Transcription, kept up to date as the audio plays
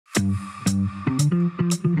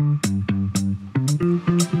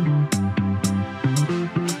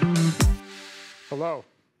Hello,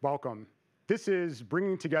 welcome. This is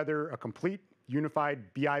bringing together a complete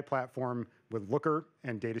unified BI platform with Looker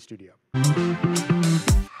and Data Studio.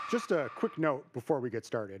 Just a quick note before we get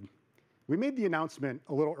started. We made the announcement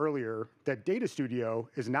a little earlier that Data Studio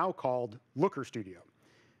is now called Looker Studio.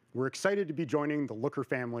 We're excited to be joining the Looker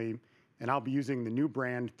family, and I'll be using the new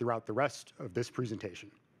brand throughout the rest of this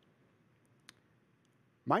presentation.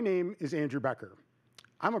 My name is Andrew Becker.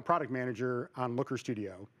 I'm a product manager on Looker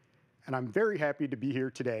Studio, and I'm very happy to be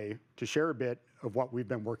here today to share a bit of what we've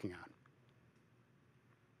been working on.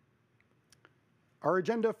 Our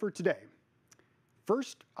agenda for today.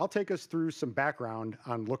 First, I'll take us through some background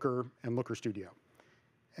on Looker and Looker Studio.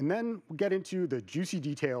 And then we'll get into the juicy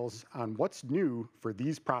details on what's new for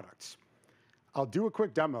these products. I'll do a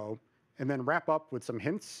quick demo and then wrap up with some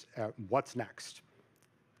hints at what's next.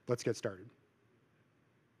 Let's get started.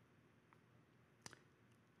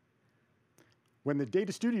 When the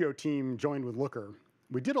Data Studio team joined with Looker,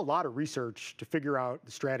 we did a lot of research to figure out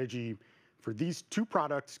the strategy for these two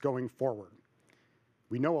products going forward.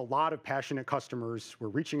 We know a lot of passionate customers were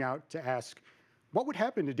reaching out to ask, what would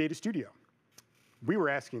happen to Data Studio? We were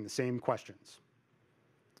asking the same questions.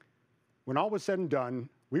 When all was said and done,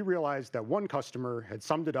 we realized that one customer had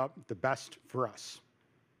summed it up the best for us.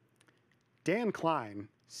 Dan Klein,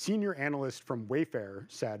 senior analyst from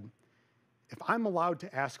Wayfair, said, "If I'm allowed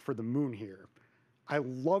to ask for the moon here, I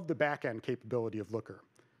love the back-end capability of Looker.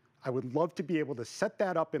 I would love to be able to set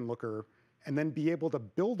that up in Looker and then be able to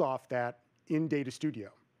build off that in Data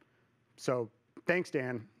Studio." So thanks,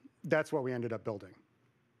 Dan. That's what we ended up building.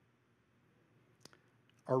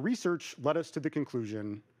 Our research led us to the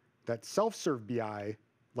conclusion that self-serve BI,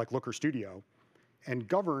 like Looker Studio, and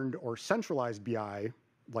governed or centralized BI,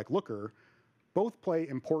 like Looker, both play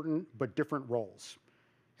important but different roles.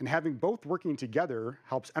 And having both working together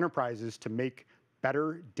helps enterprises to make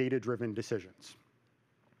better data-driven decisions.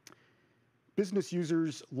 Business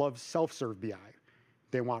users love self-serve BI.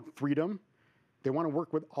 They want freedom. They want to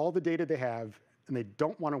work with all the data they have, and they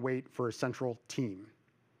don't want to wait for a central team.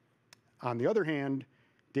 On the other hand,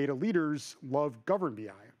 data leaders love governed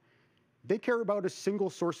BI. They care about a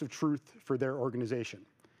single source of truth for their organization.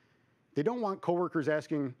 They don't want coworkers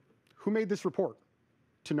asking, who made this report,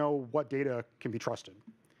 to know what data can be trusted.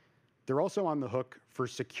 They're also on the hook for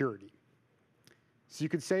security. So you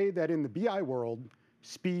could say that in the BI world,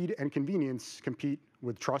 speed and convenience compete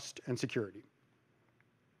with trust and security.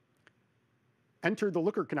 Enter the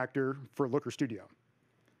Looker connector for Looker Studio.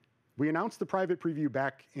 We announced the private preview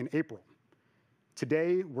back in April.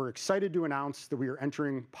 Today, we're excited to announce that we are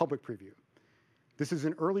entering public preview. This is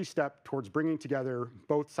an early step towards bringing together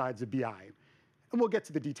both sides of BI, and we'll get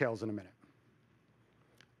to the details in a minute.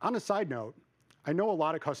 On a side note, I know a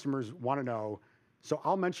lot of customers want to know, so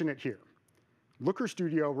I'll mention it here. Looker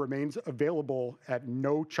Studio remains available at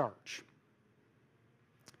no charge.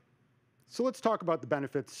 So let's talk about the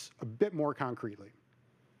benefits a bit more concretely.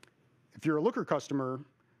 If you're a Looker customer,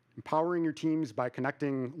 empowering your teams by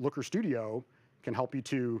connecting Looker Studio can help you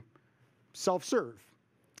to self-serve,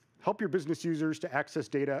 help your business users to access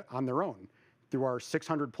data on their own through our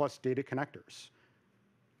 600+ data connectors,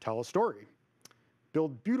 tell a story,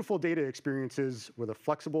 build beautiful data experiences with a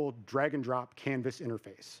flexible drag-and-drop canvas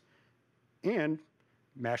interface, and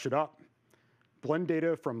mash it up. Blend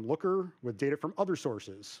data from Looker with data from other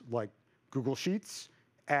sources like Google Sheets,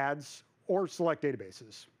 ads, or select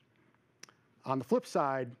databases. On the flip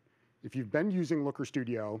side, if you've been using Looker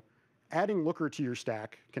Studio, adding Looker to your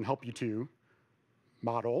stack can help you to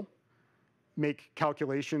model, make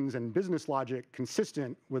calculations and business logic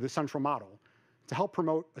consistent with a central model to help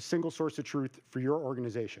promote a single source of truth for your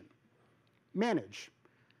organization. Manage.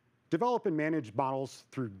 Develop and manage models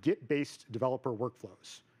through Git-based developer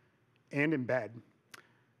workflows. And embed.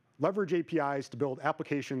 Leverage APIs to build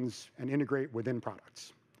applications and integrate within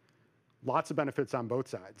products. Lots of benefits on both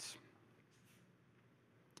sides.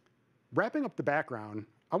 Wrapping up the background,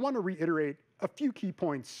 I want to reiterate a few key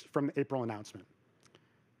points from the April announcement.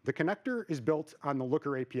 The connector is built on the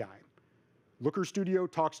Looker API. Looker Studio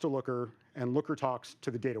talks to Looker, and Looker talks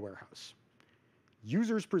to the data warehouse.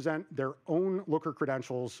 Users present their own Looker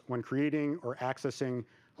credentials when creating or accessing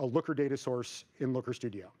a Looker data source in Looker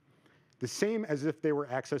Studio, the same as if they were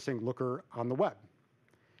accessing Looker on the web.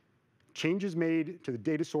 Changes made to the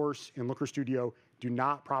data source in Looker Studio do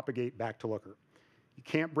not propagate back to Looker. You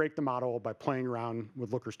can't break the model by playing around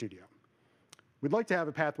with Looker Studio. We'd like to have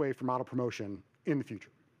a pathway for model promotion in the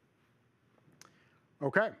future.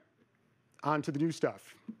 Okay, on to the new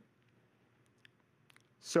stuff.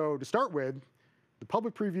 So to start with, The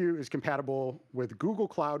public preview is compatible with Google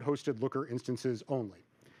Cloud hosted Looker instances only.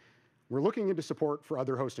 We're looking into support for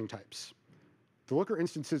other hosting types. The Looker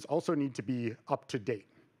instances also need to be up to date.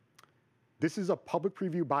 This is a public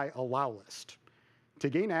preview by allow list. To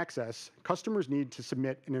gain access, customers need to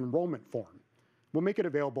submit an enrollment form. We'll make it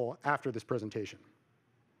available after this presentation.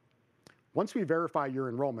 Once we verify your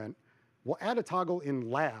enrollment, we'll add a toggle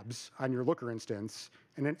in Labs on your Looker instance,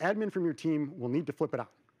 and an admin from your team will need to flip it on.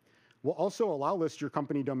 We'll also allow list your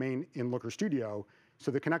company domain in Looker Studio, so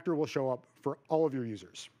the connector will show up for all of your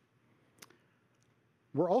users.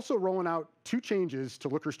 We're also rolling out 2 changes to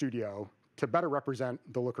Looker Studio to better represent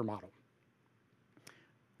the Looker model.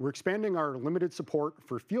 We're expanding our limited support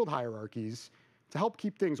for field hierarchies to help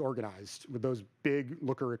keep things organized with those big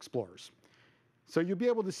Looker explorers. So you'll be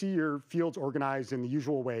able to see your fields organized in the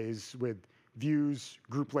usual ways with views,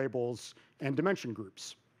 group labels, and dimension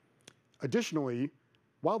groups. Additionally,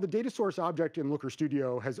 while the data source object in Looker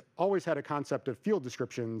Studio has always had a concept of field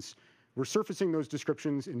descriptions, we're surfacing those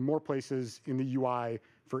descriptions in more places in the UI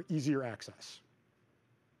for easier access.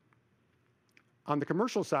 On the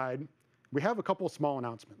commercial side, we have a couple small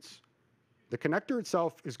announcements. The connector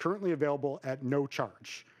itself is currently available at no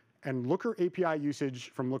charge, and Looker API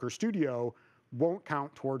usage from Looker Studio won't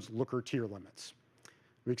count towards Looker tier limits.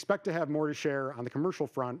 We expect to have more to share on the commercial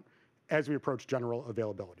front as we approach general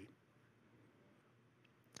availability.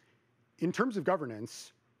 In terms of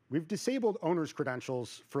governance, we've disabled owners'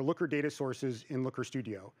 credentials for Looker data sources in Looker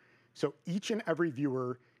Studio, so each and every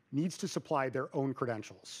viewer needs to supply their own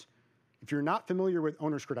credentials. If you're not familiar with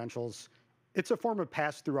owners' credentials, it's a form of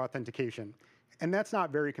pass-through authentication, and that's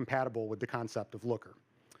not very compatible with the concept of Looker.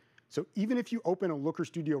 So even if you open a Looker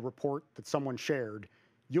Studio report that someone shared,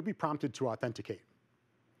 you'll be prompted to authenticate.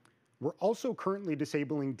 We're also currently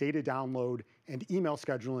disabling data download and email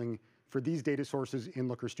scheduling for these data sources in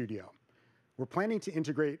Looker Studio. We're planning to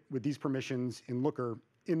integrate with these permissions in Looker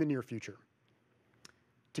in the near future.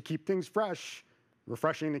 To keep things fresh,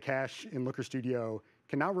 refreshing the cache in Looker Studio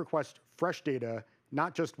can now request fresh data,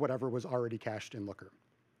 not just whatever was already cached in Looker.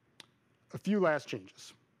 A few last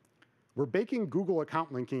changes. We're baking Google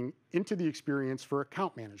account linking into the experience for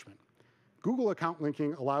account management. Google account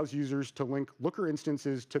linking allows users to link Looker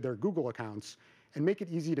instances to their Google accounts and make it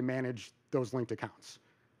easy to manage those linked accounts.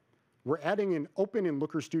 We're adding an Open in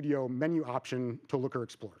Looker Studio menu option to Looker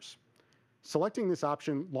Explorers. Selecting this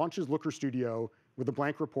option launches Looker Studio with a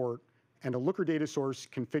blank report and a Looker data source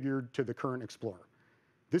configured to the current Explorer.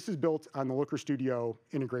 This is built on the Looker Studio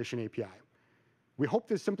integration API. We hope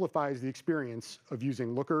this simplifies the experience of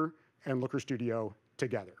using Looker and Looker Studio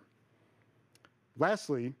together.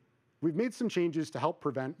 Lastly, we've made some changes to help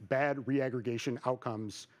prevent bad reaggregation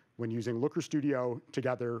outcomes when using Looker Studio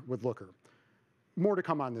together with Looker. More to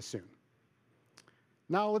come on this soon.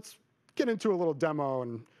 Now let's get into a little demo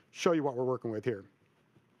and show you what we're working with here.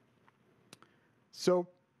 So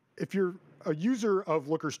if you're a user of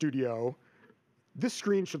Looker Studio, this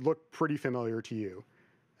screen should look pretty familiar to you.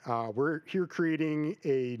 We're here creating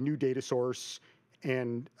a new data source,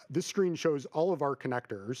 and this screen shows all of our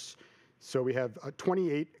connectors. So we have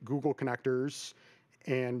 28 Google connectors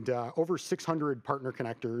and over 600 partner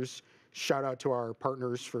connectors. Shout out to our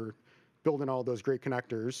partners for building all those great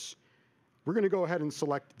connectors. We're going to go ahead and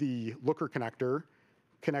select the Looker connector,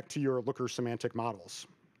 connect to your Looker semantic models.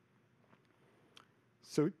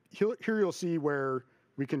 So here you'll see where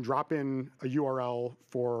we can drop in a URL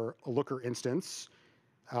for a Looker instance.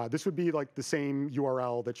 This would be like the same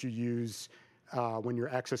URL that you use when you're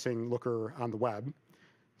accessing Looker on the web.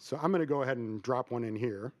 So I'm going to go ahead and drop one in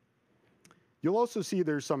here. You'll also see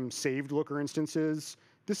there's some saved Looker instances.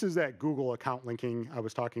 This is that Google account linking I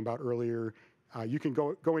was talking about earlier. You can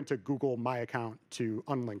go into Google My Account to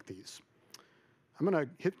unlink these. I'm going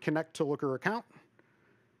to hit Connect to Looker Account,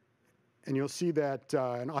 and you'll see that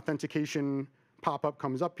an authentication pop-up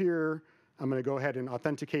comes up here. I'm going to go ahead and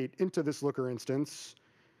authenticate into this Looker instance.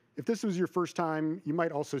 If this was your first time, you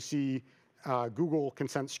might also see Google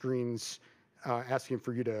consent screens asking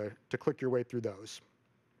for you to click your way through those.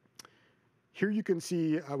 Here you can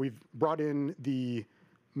see we've brought in the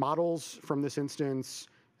models from this instance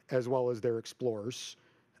as well as their explorers.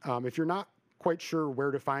 If you're not quite sure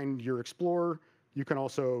where to find your explorer, you can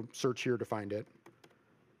also search here to find it.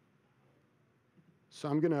 So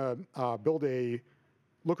I'm going to build a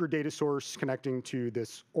Looker data source connecting to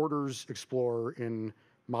this orders explorer in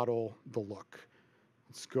model the look.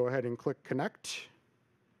 Let's go ahead and click connect.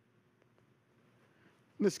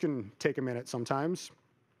 This can take a minute sometimes.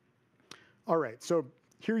 All right, so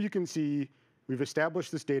here you can see we've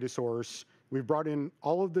established this data source. We've brought in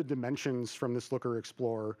all of the dimensions from this Looker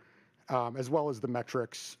Explorer, as well as the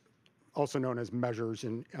metrics also known as measures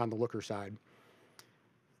on the Looker side.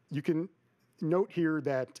 You can note here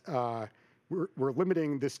that we're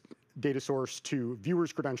limiting this data source to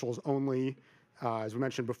viewers' credentials only. As we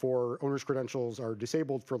mentioned before, owners' credentials are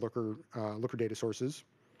disabled for Looker data sources.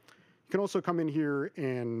 You can also come in here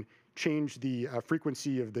and change the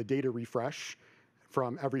frequency of the data refresh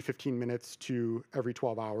from every 15 minutes to every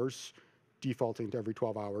 12 hours, defaulting to every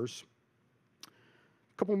 12 hours.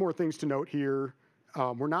 A couple more things to note here.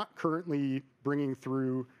 We're not currently bringing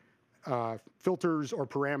through filters or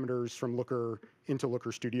parameters from Looker into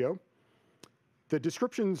Looker Studio. The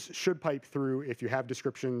descriptions should pipe through if you have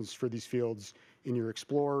descriptions for these fields in your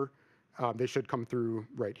Explorer. They should come through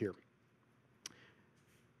right here.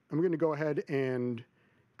 I'm going to go ahead and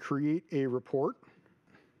create a report.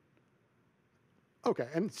 Okay,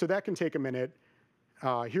 and so that can take a minute.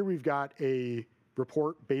 Here we've got a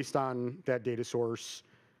report based on that data source.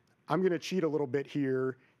 I'm going to cheat a little bit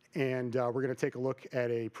here, and we're going to take a look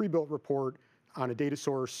at a pre-built report on a data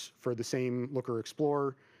source for the same Looker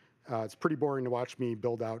Explorer. It's pretty boring to watch me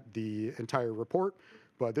build out the entire report,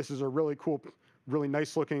 but this is a really cool, really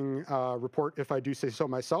nice looking report, if I do say so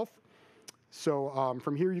myself. So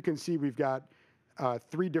from here you can see we've got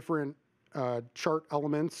 3 different chart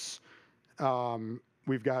elements.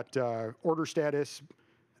 We've got order status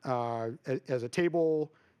as a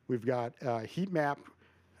table. We've got heat map,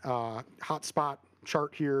 hotspot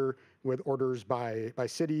chart here with orders by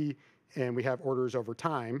city, and we have orders over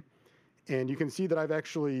time. And you can see that I've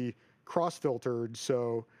actually cross-filtered.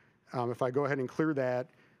 So if I go ahead and clear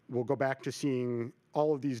that, we'll go back to seeing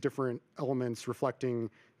all of these different elements reflecting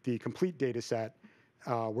the complete data set,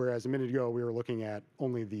 whereas a minute ago we were looking at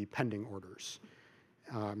only the pending orders.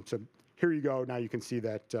 So here you go. Now you can see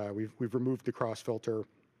that we've removed the cross-filter.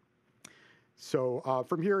 So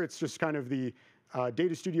from here, it's just kind of the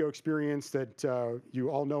Data Studio experience that you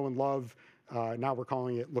all know and love. Now we're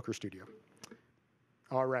calling it Looker Studio.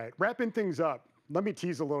 All right, wrapping things up, let me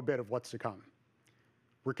tease a little bit of what's to come.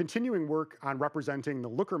 We're continuing work on representing the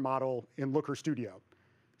Looker model in Looker Studio.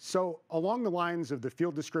 So along the lines of the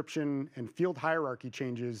field description and field hierarchy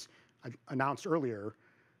changes I announced earlier,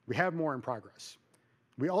 we have more in progress.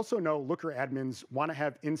 We also know Looker admins want to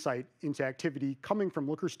have insight into activity coming from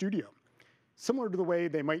Looker Studio, similar to the way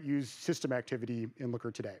they might use system activity in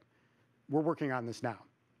Looker today. We're working on this now.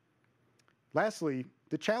 Lastly,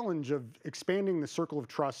 the challenge of expanding the circle of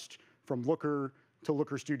trust from Looker to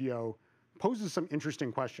Looker Studio poses some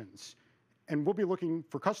interesting questions, and we'll be looking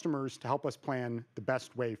for customers to help us plan the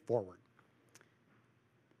best way forward.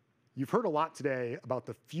 You've heard a lot today about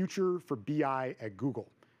the future for BI at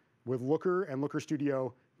Google, with Looker and Looker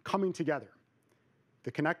Studio coming together.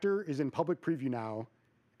 The connector is in public preview now,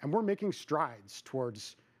 and we're making strides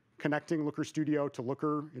towards connecting Looker Studio to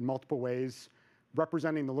Looker in multiple ways,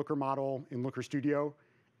 representing the Looker model in Looker Studio,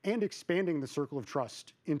 and expanding the circle of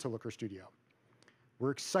trust into Looker Studio.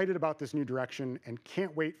 We're excited about this new direction and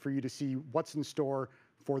can't wait for you to see what's in store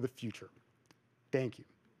for the future. Thank you.